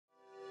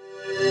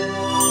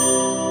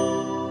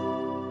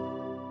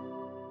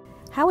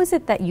How is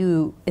it that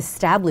you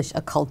establish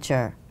a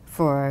culture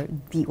for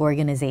the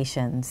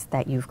organizations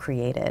that you've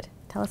created?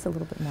 Tell us a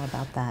little bit more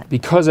about that.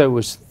 Because I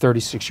was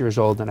 36 years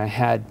old and I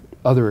had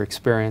other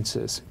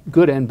experiences,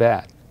 good and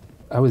bad,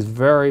 I was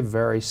very,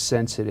 very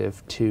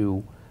sensitive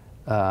to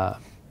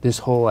this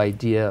whole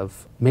idea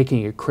of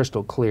making it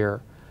crystal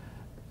clear,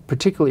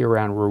 particularly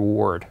around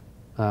reward.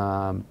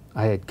 I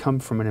had come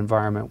from an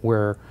environment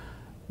where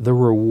the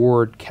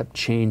reward kept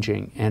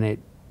changing, and it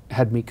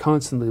had me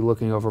constantly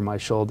looking over my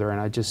shoulder, and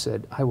I just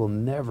said, I will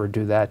never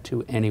do that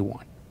to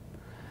anyone.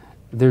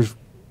 There's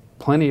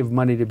plenty of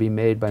money to be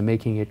made by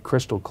making it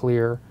crystal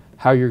clear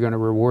how you're going to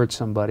reward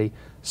somebody,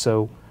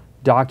 so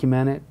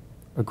document it,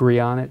 agree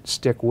on it,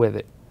 stick with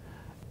it.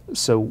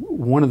 So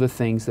one of the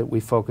things that we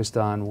focused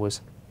on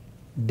was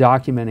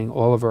documenting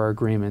all of our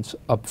agreements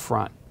up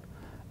front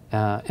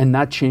and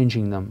not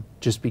changing them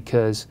just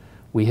because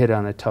we hit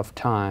on a tough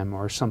time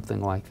or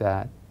something like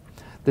that.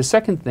 The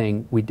second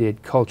thing we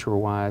did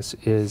culture-wise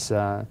is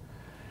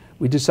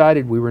we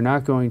decided we were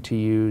not going to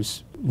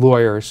use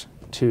lawyers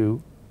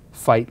to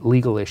fight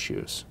legal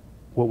issues.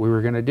 What we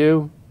were going to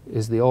do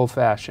is the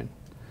old-fashioned.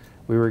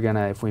 We were going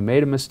to, if we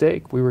made a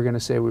mistake, we were going to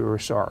say we were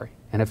sorry.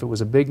 And if it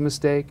was a big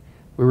mistake,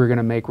 we were going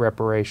to make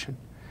reparation.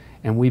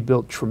 And we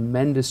built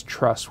tremendous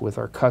trust with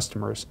our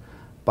customers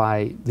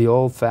by the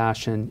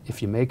old-fashioned,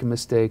 if you make a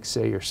mistake,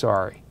 say you're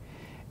sorry.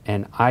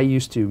 And I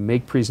used to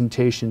make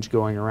presentations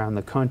going around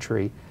the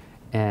country,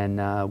 and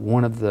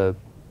one of the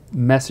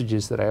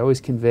messages that I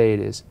always conveyed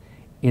is,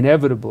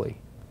 inevitably,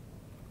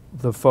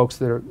 the folks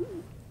that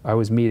I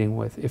was meeting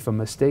with, if a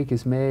mistake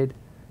is made,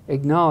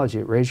 acknowledge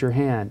it, raise your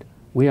hand.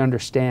 We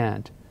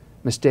understand.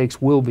 Mistakes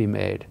will be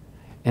made.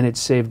 And it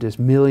saved us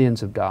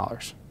millions of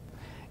dollars.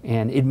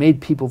 And it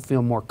made people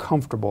feel more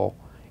comfortable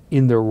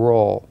in their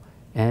role.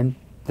 And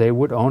they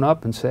would own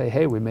up and say,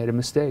 hey, we made a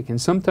mistake.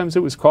 And sometimes it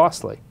was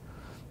costly.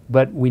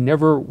 But we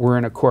never were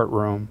in a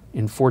courtroom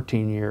in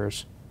 14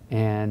 years.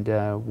 And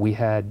we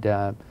had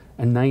a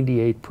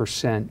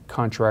 98%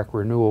 contract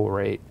renewal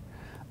rate.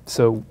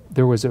 So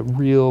there was a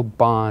real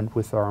bond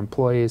with our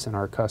employees and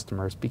our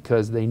customers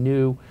because they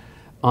knew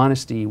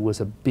honesty was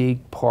a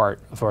big part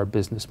of our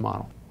business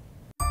model.